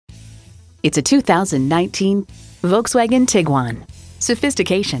It's a 2019 Volkswagen Tiguan.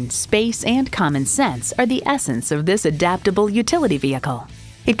 Sophistication, space, and common sense are the essence of this adaptable utility vehicle.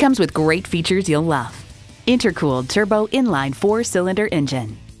 It comes with great features you'll love. Intercooled turbo inline 4-cylinder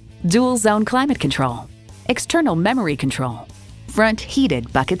engine, dual zone climate control, external memory control, front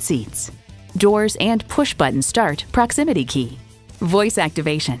heated bucket seats, doors and push-button start proximity key, voice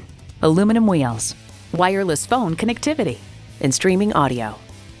activation, aluminum wheels, wireless phone connectivity, and streaming audio.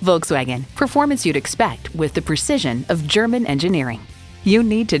 Volkswagen, performance you'd expect with the precision of German engineering. You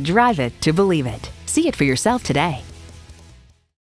need to drive it to believe it. See it for yourself today.